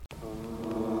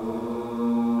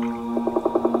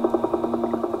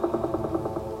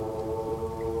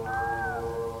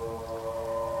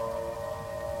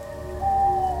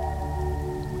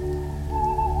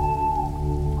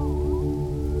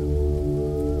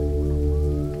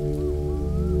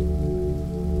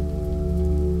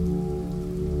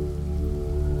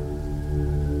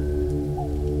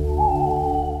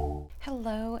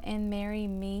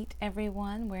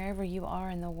you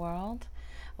are in the world.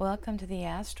 Welcome to the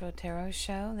Astro Tarot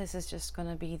Show. This is just going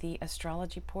to be the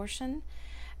astrology portion,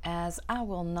 as I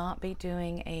will not be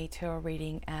doing a tarot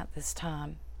reading at this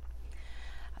time.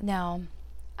 Now,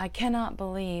 I cannot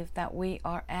believe that we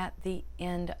are at the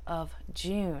end of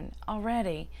June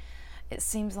already. It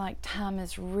seems like time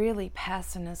is really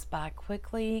passing us by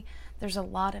quickly. There's a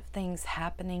lot of things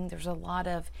happening. There's a lot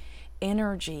of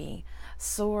energy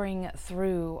soaring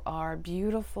through our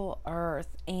beautiful earth,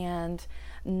 and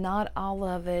not all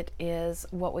of it is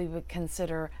what we would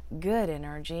consider good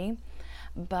energy,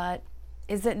 but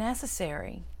is it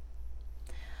necessary?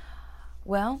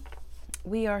 Well,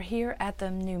 we are here at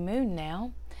the new moon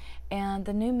now, and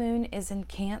the new moon is in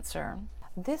Cancer.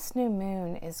 This new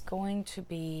moon is going to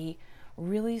be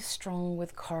really strong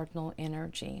with cardinal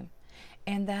energy,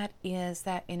 and that is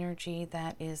that energy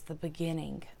that is the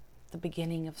beginning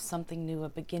of something new, a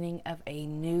beginning of a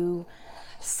new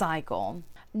cycle.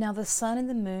 Now the sun and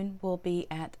the moon will be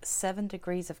at 7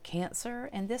 degrees of Cancer,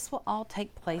 and this will all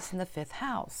take place in the 5th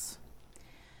house.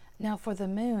 Now for the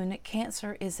moon,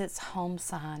 Cancer is its home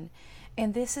sign,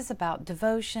 and this is about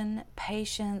devotion,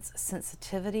 patience,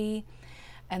 sensitivity,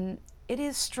 and it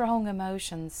is strong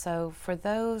emotions. So for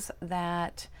those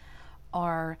that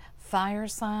are fire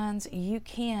signs, you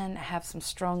can have some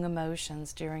strong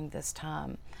emotions during this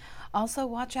time. Also,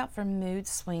 watch out for mood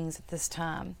swings at this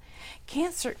time.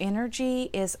 Cancer energy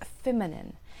is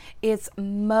feminine. It's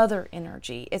mother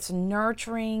energy. It's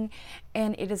nurturing,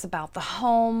 and it is about the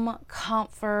home,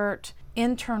 comfort,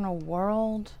 internal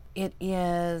world. It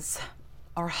is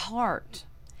our heart.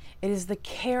 It is the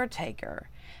caretaker,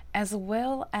 as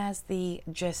well as the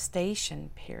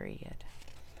gestation period.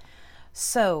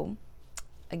 So,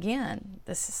 again,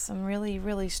 this is some really,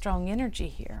 really strong energy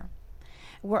here.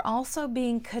 We're also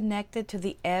being connected to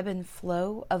the ebb and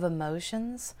flow of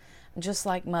emotions, just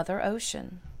like Mother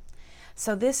Ocean.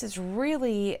 So this is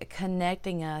really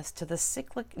connecting us to the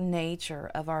cyclic nature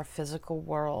of our physical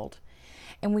world.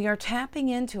 And we are tapping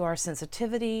into our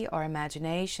sensitivity, our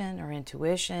imagination, our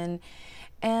intuition,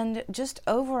 and just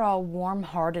overall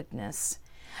warm-heartedness.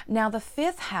 Now the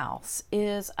 5th house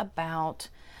is about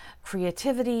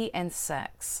creativity and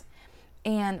sex.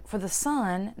 And for the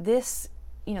sun, the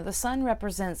sun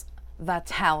represents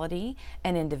vitality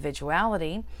and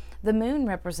individuality. The moon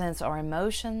represents our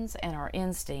emotions and our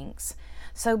instincts.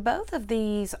 So both of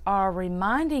these are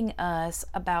reminding us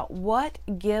about what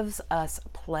gives us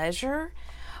pleasure,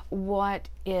 what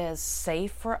is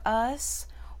safe for us,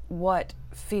 what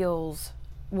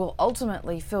will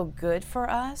ultimately feel good for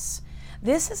us.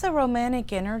 This is a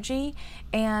romantic energy,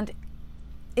 and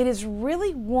it is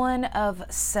really one of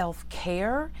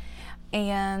self-care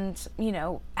and,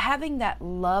 having that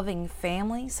loving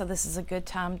family. So this is a good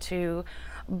time to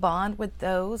bond with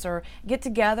those or get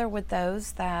together with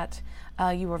those that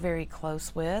you are very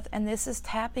close with. And this is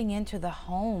tapping into the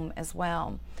home as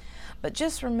well. But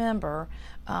just remember,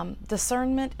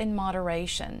 discernment and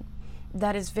moderation.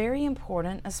 That is very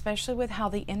important, especially with how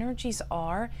the energies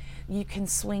are. You can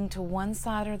swing to one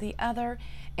side or the other,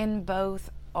 and both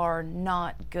are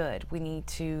not good. We need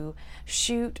to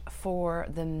shoot for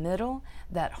the middle,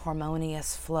 that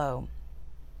harmonious flow.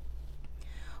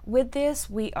 With this,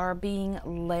 we are being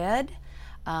led,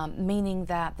 meaning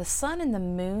that the sun and the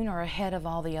moon are ahead of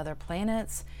all the other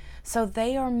planets. So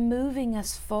they are moving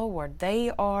us forward. They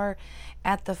are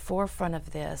at the forefront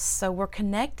of this. So we're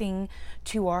connecting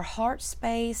to our heart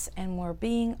space, and we're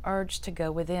being urged to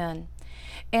go within.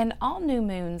 And all new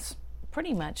moons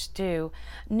pretty much do.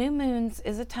 New moons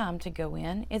is a time to go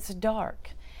in. It's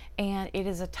dark, and it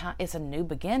is it's a new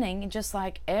beginning. Just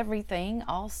like everything,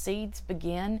 all seeds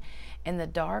begin in the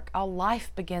dark. All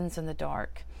life begins in the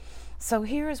dark. So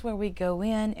here is where we go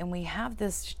in, and we have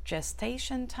this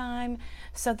gestation time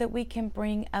so that we can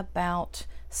bring about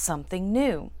something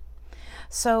new.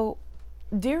 So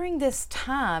during this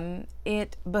time,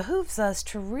 it behooves us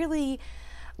to really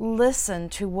listen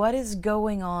to what is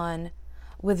going on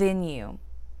within you.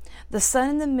 The sun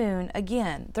and the moon,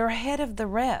 again, they're ahead of the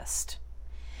rest.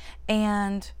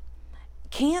 And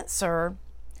Cancer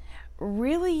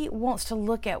really wants to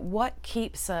look at what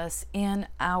keeps us in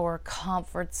our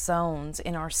comfort zones,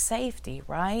 in our safety,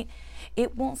 right?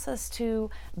 It wants us to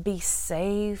be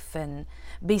safe and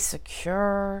be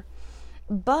secure,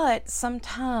 but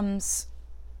sometimes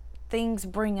things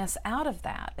bring us out of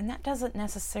that, and that doesn't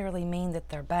necessarily mean that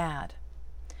they're bad.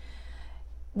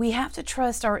 We have to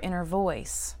trust our inner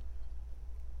voice.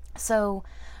 So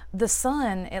The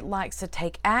sun, it likes to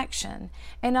take action,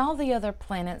 and all the other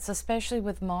planets, especially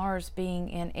with Mars being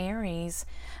in Aries,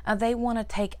 they want to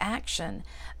take action.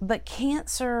 But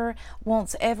Cancer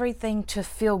wants everything to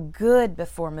feel good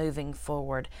before moving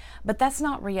forward, but that's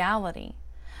not reality.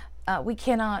 We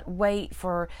cannot wait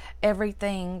for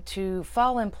everything to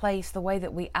fall in place the way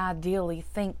that we ideally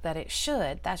think that it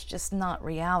should. That's just not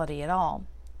reality at all.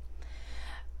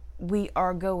 We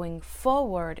are going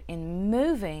forward in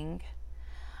moving,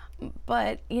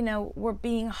 but we're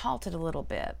being halted a little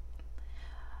bit.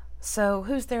 So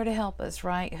who's there to help us,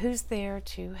 right? Who's there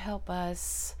to help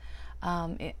us,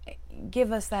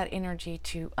 give us that energy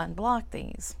to unblock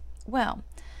these? Well,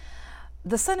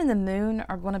 the sun and the moon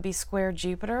are going to be square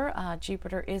Jupiter.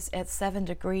 Jupiter is at 7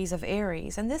 degrees of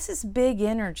Aries, and this is big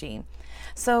energy.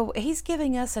 So he's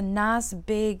giving us a nice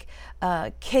big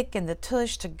kick in the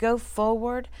tush to go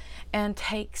forward and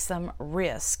take some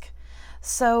risk.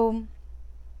 So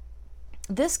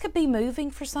this could be moving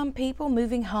for some people,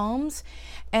 moving homes,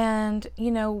 and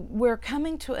we're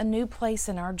coming to a new place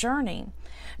in our journey.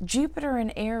 Jupiter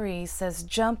in Aries says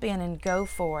jump in and go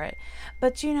for it,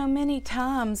 but many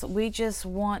times we just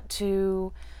want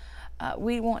to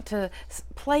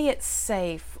play it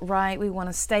safe, right? We want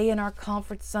to stay in our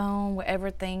comfort zone where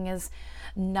everything is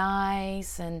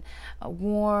nice and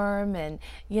warm and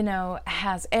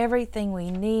has everything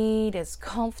we need, is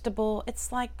comfortable.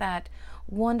 It's like that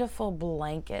wonderful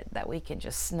blanket that we can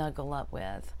just snuggle up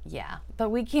with. Yeah, but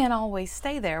we can't always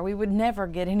stay there. We would never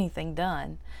get anything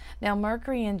done. Now,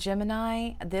 Mercury in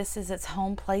Gemini, this is its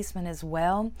home placement as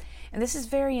well. And this is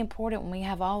very important when we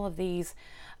have all of these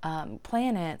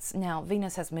planets. Now,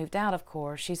 Venus has moved out, of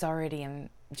course. She's already in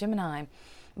Gemini.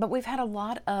 But we've had a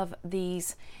lot of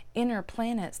these inner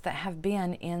planets that have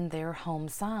been in their home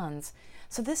signs.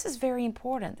 So this is very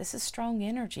important. This is strong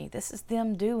energy. This is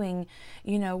them doing,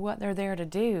 what they're there to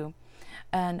do.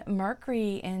 And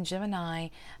Mercury in Gemini,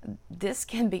 this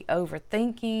can be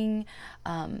overthinking,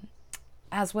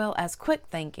 as well as quick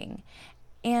thinking.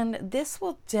 And this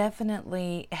will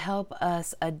definitely help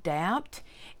us adapt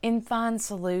and find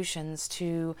solutions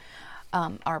to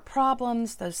our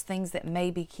problems, those things that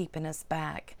may be keeping us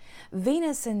back.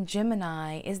 Venus in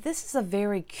Gemini this is a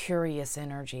very curious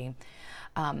energy.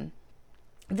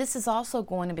 This is also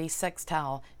going to be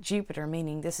sextile Jupiter,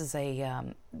 meaning this is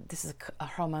a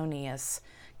harmonious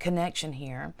connection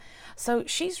here. So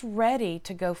she's ready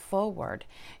to go forward.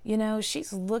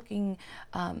 She's looking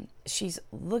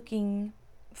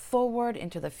forward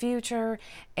into the future,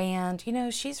 and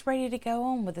she's ready to go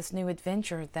on with this new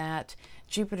adventure that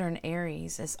Jupiter in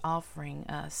Aries is offering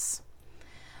us.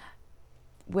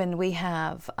 When we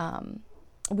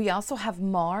also have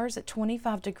Mars at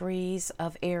 25 degrees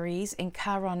of Aries and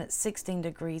Chiron at 16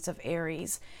 degrees of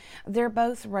Aries. They're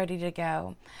both ready to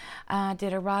go. I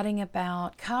did a writing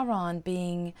about Chiron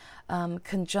being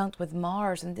conjunct with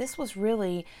Mars, and this was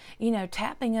really,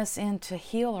 tapping us in to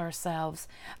heal ourselves,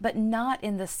 but not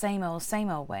in the same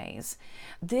old ways.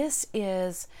 This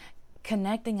is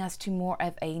connecting us to more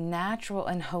of a natural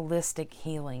and holistic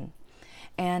healing,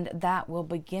 and that will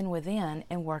begin within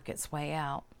and work its way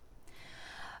out.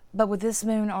 But with this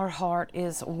moon, our heart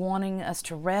is wanting us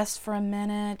to rest for a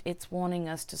minute. It's wanting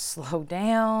us to slow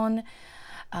down.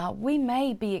 We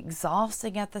may be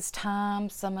exhausting at this time.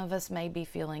 Some of us may be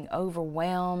feeling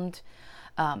overwhelmed.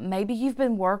 Maybe you've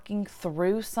been working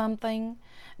through something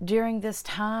during this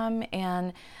time,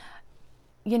 and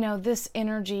this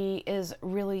energy is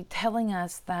really telling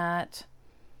us that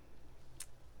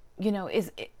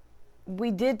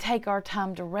we did take our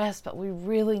time to rest, but we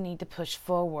really need to push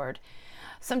forward.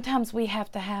 Sometimes we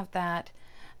have to have that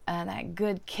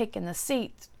good kick in the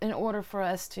seat in order for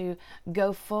us to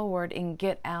go forward and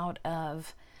get out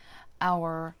of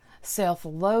our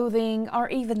self-loathing or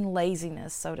even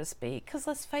laziness, so to speak. Because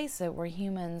let's face it, we're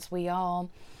humans. We all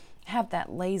have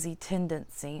that lazy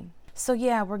tendency. So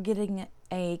yeah, we're getting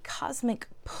a cosmic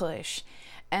push,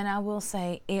 and I will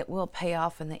say it will pay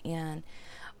off in the end.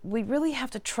 We really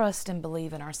have to trust and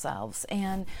believe in ourselves.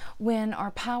 And when our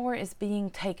power is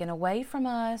being taken away from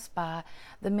us by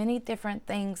the many different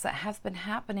things that have been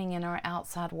happening in our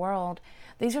outside world,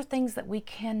 these are things that we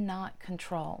cannot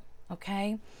control,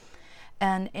 okay?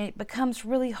 And it becomes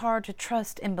really hard to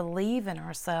trust and believe in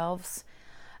ourselves,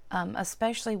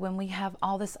 especially when we have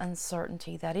all this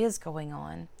uncertainty that is going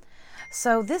on.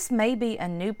 So this may be a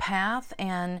new path,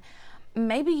 and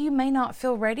maybe you may not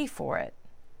feel ready for it,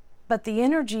 but the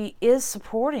energy is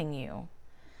supporting you.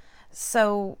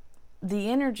 So the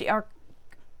energy, our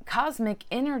cosmic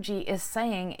energy is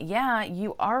saying, yeah,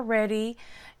 you are ready.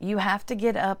 You have to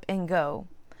get up and go.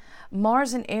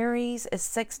 Mars in Aries is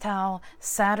sextile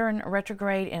Saturn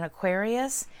retrograde in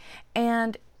Aquarius,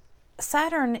 and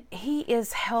Saturn, he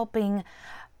is helping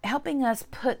us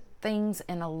put things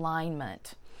in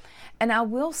alignment. And I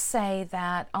will say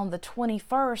that on the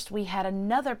 21st, we had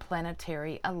another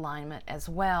planetary alignment as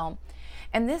well.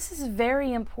 And this is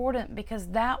very important because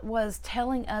that was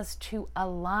telling us to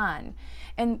align.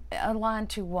 And align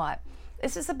to what?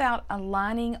 This is about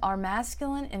aligning our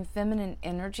masculine and feminine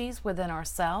energies within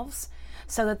ourselves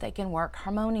so that they can work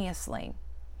harmoniously.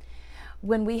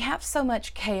 When we have so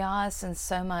much chaos and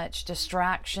so much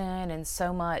distraction and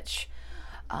so much,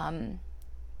 I'll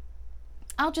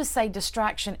just say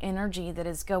distraction energy that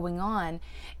is going on,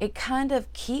 it kind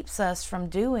of keeps us from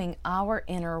doing our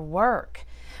inner work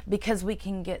because we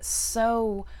can get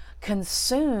so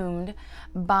consumed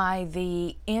by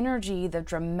the energy, the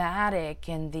dramatic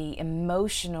and the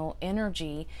emotional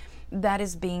energy that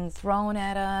is being thrown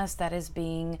at us, that is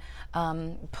being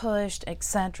pushed,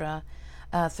 etc.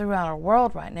 Throughout our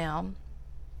world right now.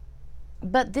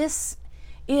 But this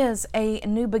is a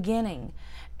new beginning,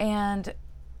 and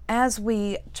as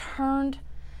we turned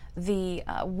the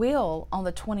wheel on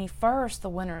the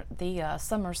 21st, the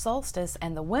summer solstice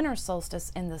and the winter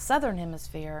solstice in the southern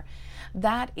hemisphere,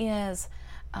 that is,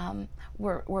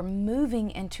 we're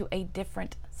moving into a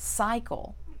different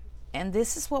cycle, and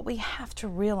this is what we have to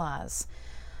realize.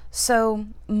 So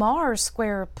Mars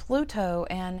square Pluto,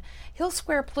 and he'll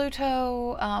square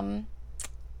Pluto a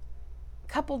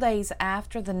couple days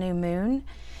after the new moon,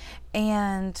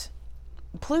 and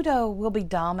Pluto will be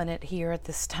dominant here at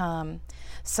this time.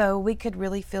 So we could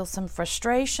really feel some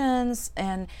frustrations,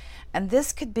 and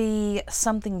this could be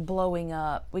something blowing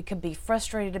up. We could be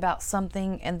frustrated about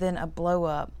something and then a blow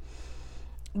up.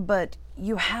 But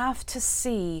you have to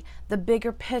see the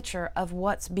bigger picture of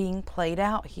what's being played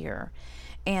out here.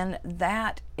 And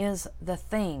that is the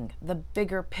thing, the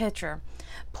bigger picture.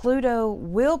 Pluto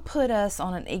will put us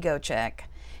on an ego check.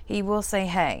 He will say,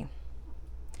 hey,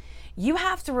 you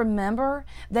have to remember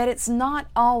that it's not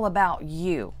all about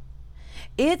you.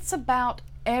 It's about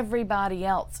everybody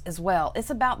else as well. It's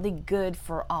about the good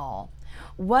for all.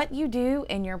 What you do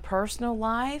in your personal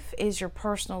life is your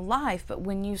personal life, but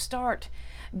when you start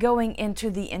going into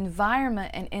the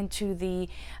environment and into the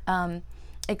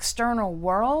external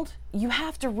world, you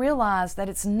have to realize that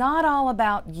it's not all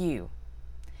about you.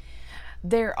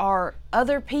 There are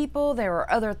other people, there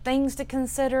are other things to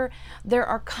consider, there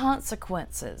are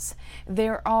consequences,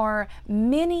 there are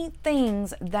many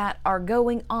things that are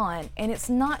going on, and it's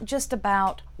not just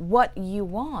about what you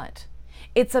want.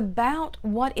 It's about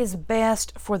what is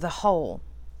best for the whole.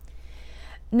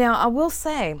 Now, I will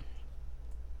say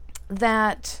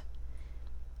that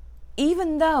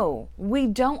even though we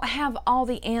don't have all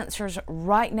the answers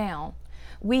right now,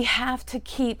 we have to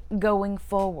keep going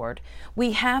forward.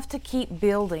 We have to keep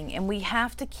building, and we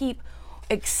have to keep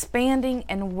expanding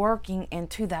and working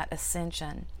into that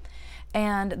ascension.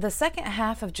 And the second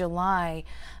half of July,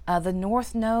 the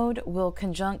North Node will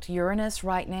conjunct Uranus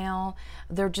right now.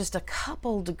 They're just a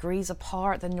couple degrees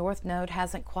apart. The North Node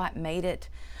hasn't quite made it.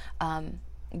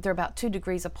 They're about 2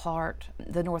 degrees apart.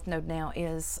 The North Node now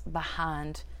is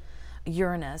behind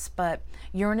Uranus, but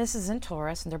Uranus is in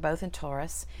Taurus, and they're both in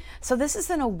Taurus. So this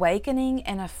is an awakening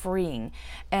and a freeing.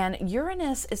 And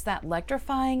Uranus is that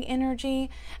electrifying energy.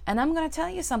 And I'm going to tell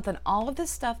you something, all of this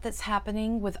stuff that's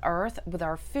happening with Earth, with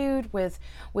our food, with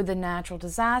the natural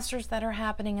disasters that are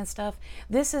happening and stuff,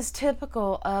 this is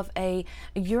typical of a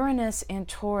Uranus in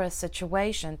Taurus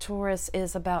situation. Taurus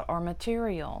is about our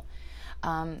material,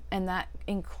 and that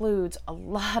includes a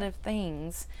lot of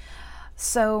things.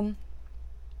 So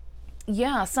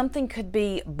yeah, something could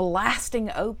be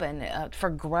blasting open for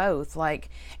growth. Like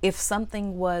if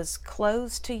something was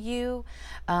closed to you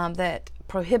that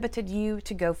prohibited you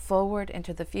to go forward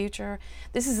into the future,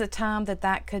 this is a time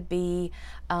that could be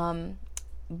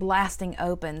blasting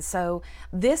open. So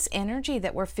this energy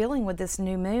that we're feeling with this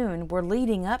new moon, we're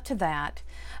leading up to that.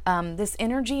 This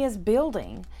energy is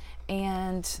building.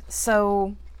 And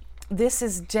so this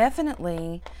is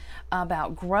definitely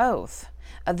about growth.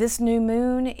 This new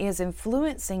moon is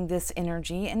influencing this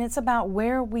energy, and it's about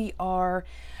where we are,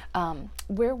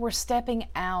 where we're stepping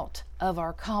out of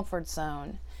our comfort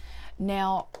zone.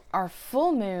 Now, our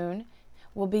full moon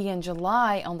will be in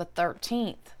July on the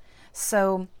 13th.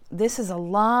 So this is a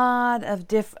lot of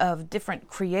different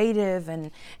creative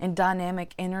and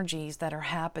dynamic energies that are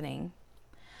happening.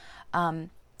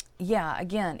 Yeah,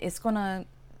 again, it's going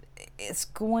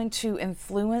to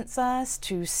influence us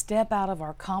to step out of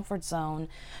our comfort zone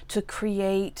to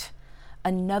create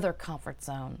another comfort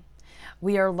zone.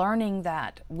 We are learning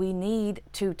that we need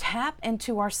to tap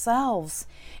into ourselves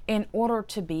in order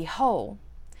to be whole.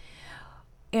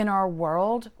 In our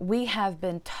world, we have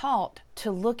been taught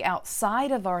to look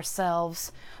outside of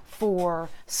ourselves for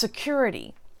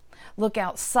security, look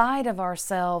outside of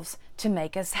ourselves to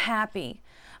make us happy,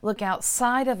 look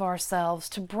outside of ourselves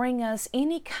to bring us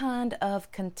any kind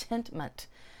of contentment.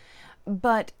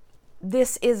 But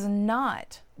this is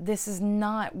not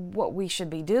what we should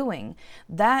be doing.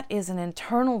 That is an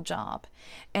internal job.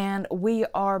 And we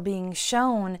are being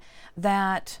shown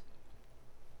that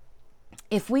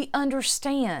if we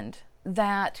understand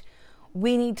that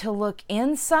we need to look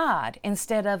inside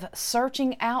instead of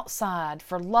searching outside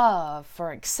for love,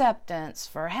 for acceptance,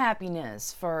 for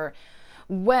happiness, for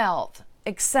wealth,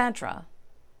 etc.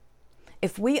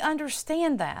 If we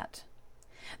understand that,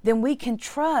 then we can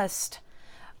trust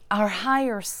our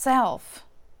higher self.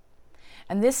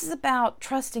 And this is about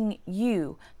trusting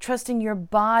you, trusting your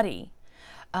body,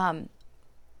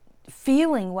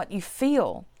 feeling what you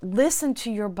feel. Listen to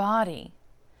your body.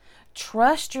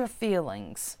 Trust your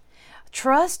feelings.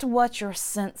 Trust what you're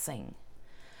sensing.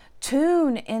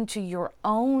 Tune into your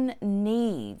own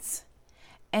needs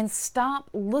and stop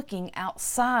looking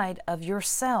outside of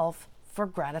yourself for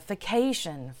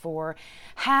gratification, for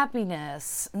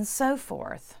happiness, and so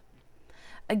forth.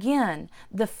 Again,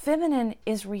 the feminine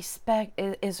is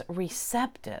receptive,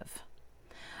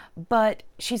 but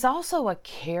she's also a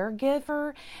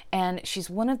caregiver, and she's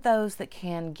one of those that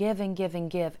can give and give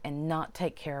and give and not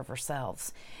take care of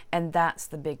herself. And that's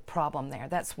the big problem there.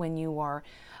 That's when you are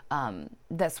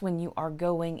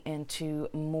going into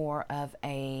more of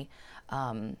a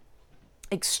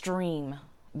extreme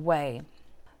way.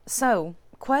 So,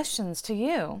 questions to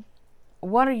you.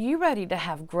 What are you ready to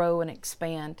have grow and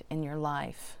expand in your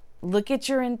life? Look at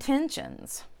your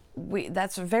intentions.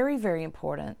 That's very, very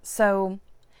important. So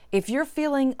if you're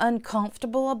feeling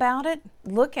uncomfortable about it,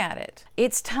 look at it.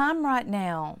 It's time right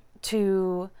now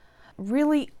to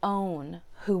really own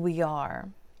who we are.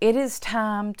 It is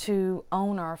time to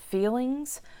own our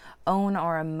feelings, own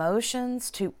our emotions,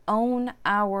 to own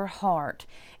our heart.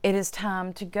 It is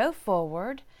time to go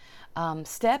forward,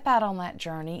 step out on that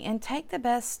journey and take the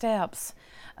best steps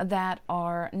that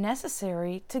are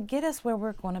necessary to get us where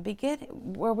we're going to be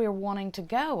where we're wanting to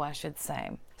go, I should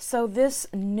say. So this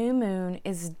new moon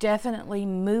is definitely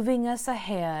moving us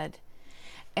ahead,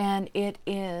 and it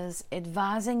is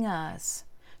advising us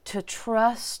to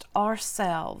trust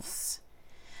ourselves,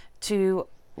 to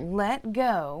let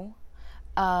go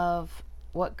of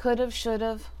what could have, should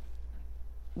have,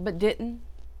 but didn't,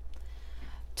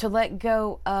 to let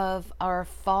go of our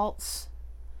false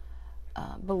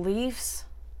beliefs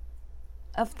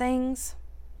of things.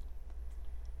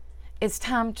 It's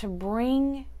time to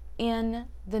bring in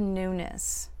the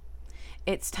newness.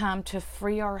 It's time to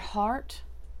free our heart,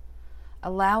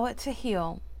 allow it to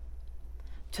heal,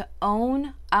 to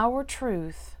own our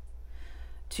truth,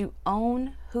 to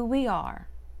own who we are,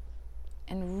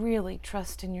 and really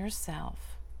trust in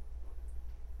yourself.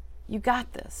 You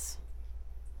got this.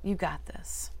 You got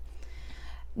this.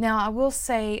 Now, I will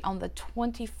say on the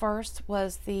 21st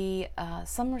was the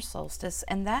summer solstice,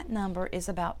 and that number is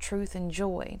about truth and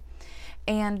joy.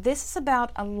 And this is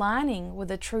about aligning with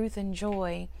the truth and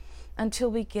joy until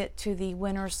we get to the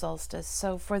winter solstice.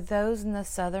 So for those in the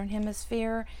southern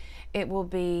hemisphere, it will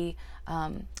be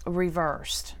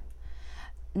reversed.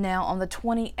 Now, on the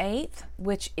 28th,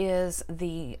 which is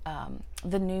the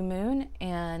new moon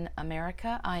in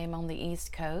America, I am on the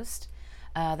East Coast.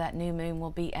 That new moon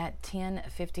will be at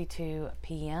 10:52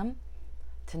 p.m.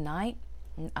 tonight.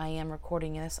 I am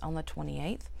recording this on the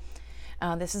 28th.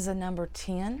 This is a number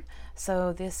 10,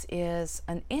 so this is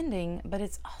an ending, but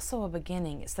it's also a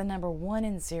beginning. It's the number 1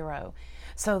 and 0.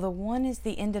 So the 1 is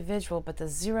the individual, but the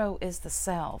 0 is the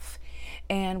self.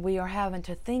 And we are having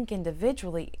to think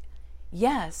individually,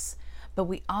 yes, but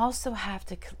we also have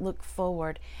to look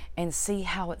forward and see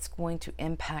how it's going to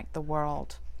impact the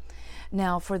world.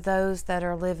 Now, for those that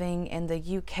are living in the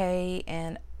UK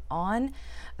and on,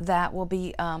 that will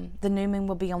be, the new moon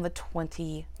will be on the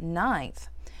 29th,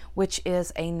 which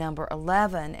is a number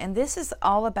 11. And this is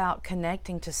all about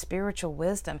connecting to spiritual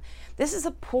wisdom. This is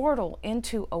a portal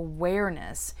into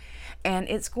awareness, and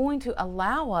it's going to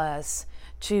allow us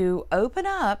to open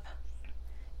up,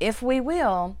 if we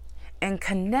will, and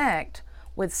connect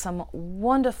with some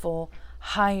wonderful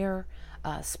higher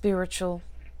spiritual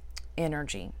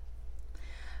energy.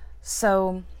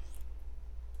 So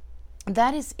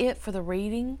that is it for the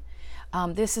reading.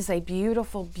 This is a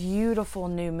beautiful, beautiful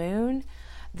new moon.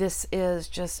 This is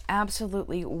just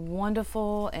absolutely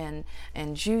wonderful and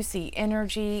juicy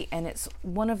energy, and it's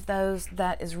one of those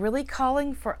that is really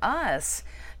calling for us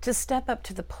to step up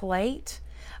to the plate.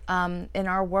 In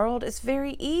our world, it's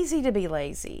very easy to be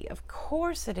lazy. Of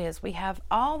course it is. We have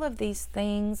all of these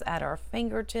things at our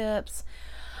fingertips,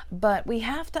 but we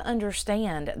have to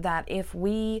understand that if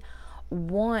we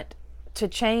want to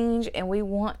change and we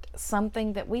want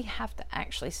something, that we have to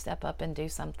actually step up and do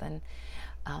something.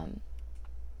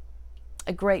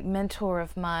 A great mentor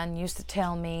of mine used to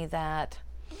tell me that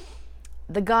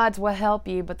the gods will help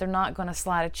you, but they're not going to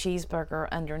slide a cheeseburger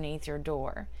underneath your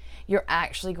door. You're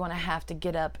actually going to have to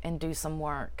get up and do some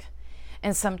work.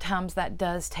 And sometimes that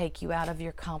does take you out of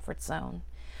your comfort zone.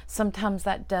 Sometimes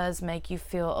that does make you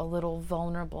feel a little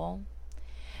vulnerable.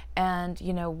 And,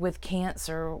 you know, with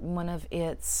Cancer, one of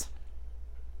its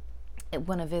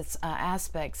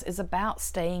aspects is about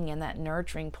staying in that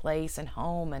nurturing place and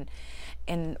home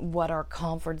and what our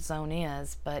comfort zone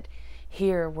is. But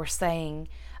here we're saying,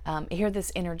 here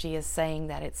this energy is saying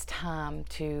that it's time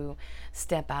to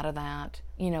step out of that.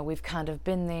 You know, we've kind of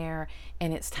been there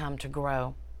and it's time to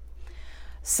grow.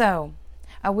 So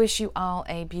I wish you all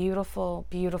a beautiful,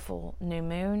 beautiful new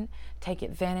moon. Take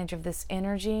advantage of this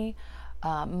energy.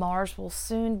 Mars will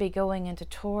soon be going into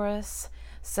Taurus,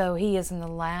 so he is in the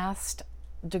last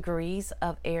degrees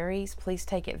of Aries. Please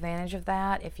take advantage of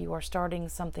that. If you are starting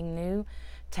something new,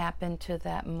 tap into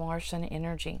that Martian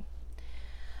energy.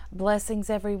 Blessings,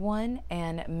 everyone,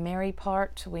 and merry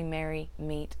part we merry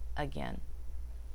meet again.